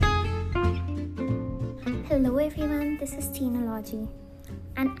Hello everyone, this is teenology,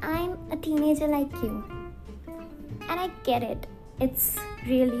 and I'm a teenager like you. And I get it, it's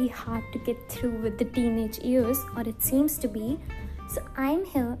really hard to get through with the teenage years, or it seems to be. So I'm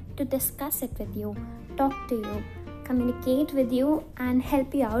here to discuss it with you, talk to you, communicate with you, and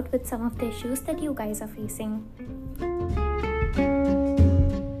help you out with some of the issues that you guys are facing.